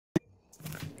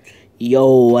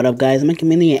Yo, what up guys, I'm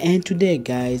Mini, and today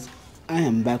guys I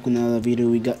am back with another video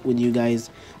we got with you guys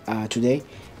today.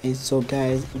 And so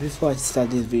guys, before I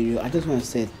start this video, I just want to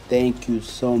say thank you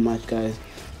so much guys.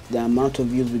 The amount of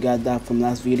views we got that from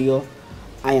last video,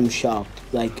 I am shocked.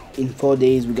 Like in 4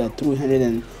 days we got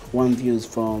 301 views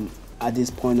from at this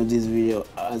point of this video.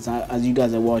 As you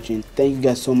guys are watching, thank you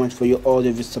guys so much for all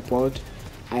of your support.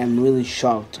 I am really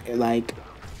shocked. Like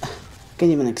I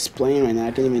can't even explain right now.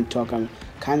 I can't even talk. I'm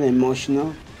kind of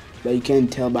emotional, but you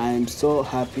can't tell. But I am so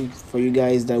happy for you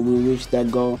guys that we reached that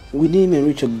goal. We didn't even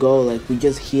reach a goal. Like we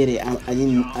just hit it. I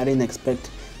didn't expect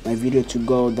my video to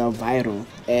go that viral,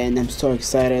 and I'm so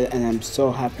excited and I'm so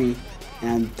happy and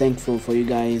I'm thankful for you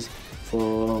guys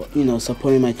for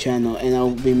supporting my channel. And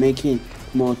I'll be making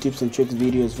more tips and tricks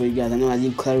videos for you guys. I know I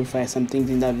didn't clarify some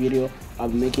things in that video. I'll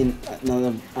be making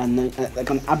another like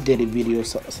an updated video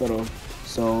sort of.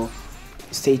 So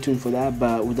stay tuned for that.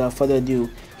 But without further ado,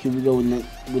 here we go with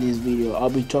this video. I'll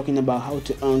be talking about how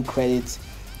to earn credits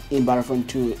in Battlefront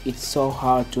 2. It's so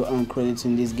hard to earn credits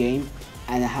in this game,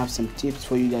 and I have some tips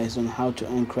for you guys on how to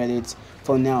earn credits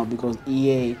for now, because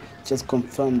EA just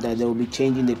confirmed that they will be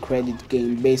changing the credit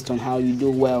game based on how you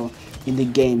do well in the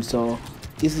game. So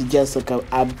this is just like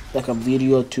a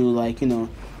video to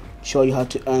show you how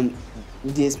to earn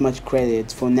this much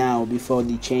credits for now before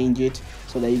they change it,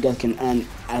 so that you guys can earn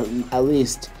at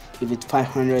least, if it's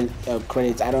 500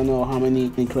 credits. I don't know how many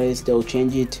credits they'll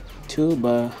change it to,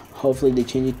 but hopefully they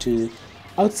change it to,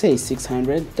 I would say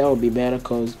 600. That would be better,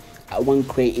 because one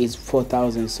crate is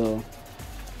 4,000. So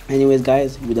anyways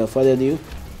guys, without further ado,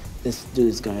 let's do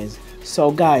this guys.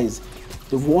 So guys,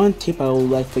 the one tip I would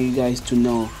like for you guys to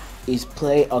know is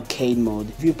play arcade mode.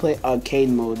 If you play arcade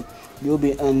mode, you'll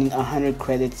be earning 100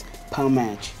 credits per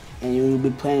match, and you will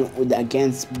be playing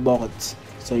against bots.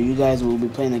 So you guys will be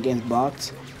playing against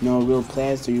bots, no real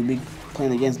players. So you'll be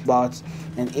playing against bots,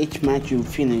 and each match you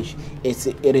finish,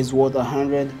 it is worth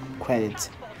 100 credits.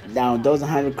 Now those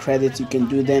 100 credits, you can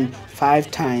do them 5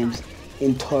 times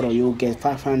in total. You'll get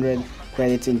 500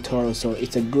 credits in total. So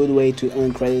it's a good way to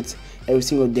earn credits every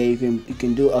single day. You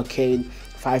can do arcade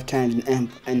 5 times and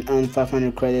earn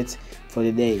 500 credits for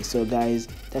the day. So guys,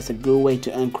 that's a good way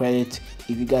to earn credits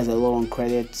if you guys are low on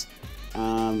credits.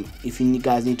 If you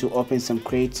guys need to open some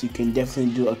crates, you can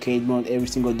definitely do arcade mode every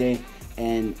single day,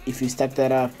 and if you stack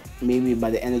that up, maybe by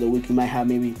the end of the week you might have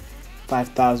maybe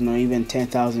 5,000 or even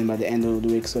 10,000 by the end of the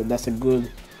week. So that's a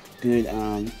good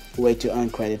way to earn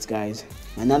credits guys.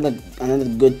 Another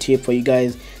good tip for you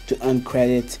guys to earn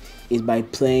credits is by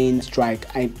playing Strike.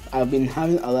 I've been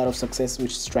having a lot of success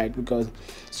with Strike, because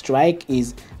Strike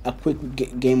is a quick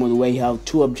game mode where you have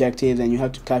 2 objectives and you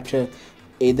have to capture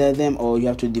either of them, or you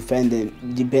have to defend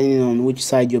them depending on which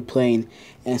side you're playing.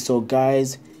 And so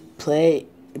guys,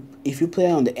 if you play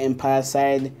on the Empire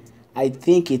side, I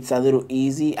think it's a little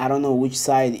easy. I don't know which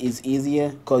side is easier,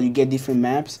 because you get different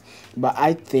maps, but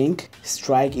I think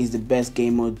Strike is the best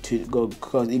game mode to go,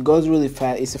 because it goes really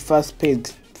fast. It's a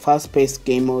fast-paced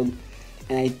game mode,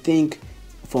 and I think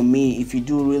for me, if you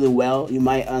do really well, you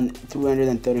might earn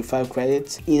 335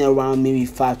 credits in around maybe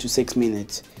 5 to 6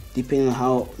 minutes, depending on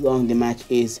how long the match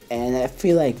is. And I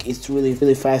feel like it's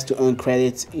really fast to earn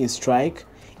credits in Strike.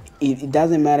 It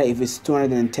doesn't matter if it's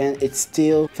 210, it's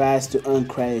still fast to earn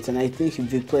credits. And I think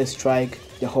if you play Strike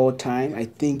the whole time, I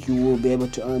think you will be able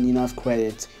to earn enough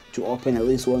credits to open at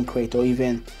least 1 crate, or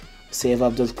even save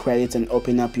up those credits and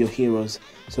open up your heroes.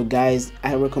 So guys,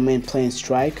 I recommend playing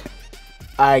Strike.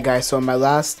 Alright guys, so my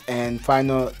last and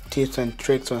final tips and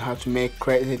tricks on how to make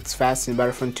credits fast in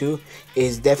Battlefront 2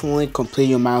 is definitely complete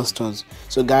your milestones.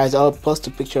 So guys, I'll post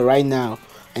a picture right now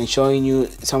and showing you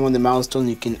some of the milestones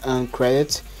you can earn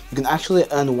credits. You can actually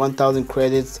earn 1,000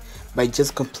 credits by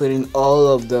just completing all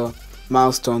of the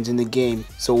milestones in the game.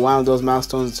 So one of those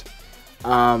milestones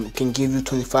can give you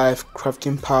 25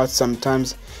 crafting parts.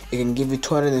 Sometimes it can give you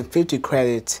 250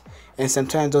 credits. And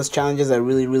sometimes those challenges are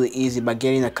really easy, by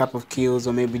getting a couple of kills,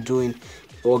 or maybe getting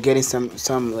some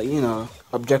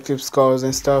objective scores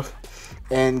and stuff.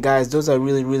 And guys, those are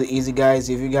really easy guys.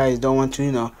 If you guys don't want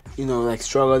to like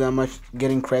struggle that much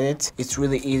getting credits, it's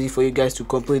really easy for you guys to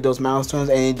complete those milestones,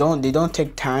 and they don't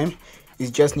take time.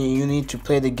 It's just you need to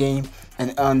play the game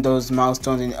and earn those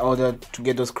milestones in order to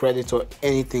get those credits, or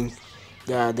anything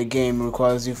that the game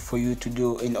requires for you to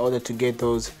do in order to get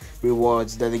those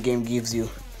rewards that the game gives you.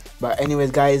 But anyways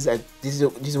guys, this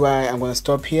is why I'm gonna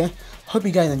stop here. Hope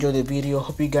you guys enjoyed the video.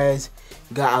 Hope you guys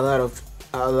got a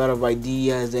lot of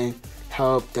ideas and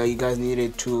help that you guys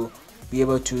needed to be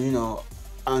able to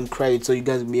earn credit, so you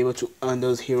guys will be able to earn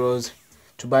those heroes,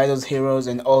 to buy those heroes,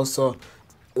 and also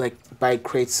like buy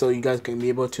crates so you guys can be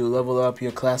able to level up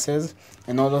your classes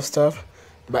and all that stuff.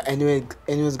 But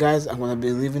anyways guys, I'm gonna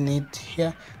be leaving it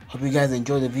here. Hope you guys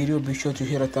enjoyed the video. Be sure to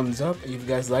hit a thumbs up if you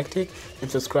guys liked it,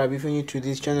 and subscribe if you're new to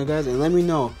this channel guys, and let me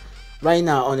know right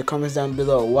now on the comments down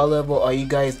below what level are you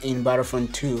guys in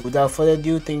Battlefront 2. Without further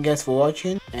ado, thank you guys for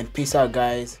watching, and peace out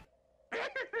guys.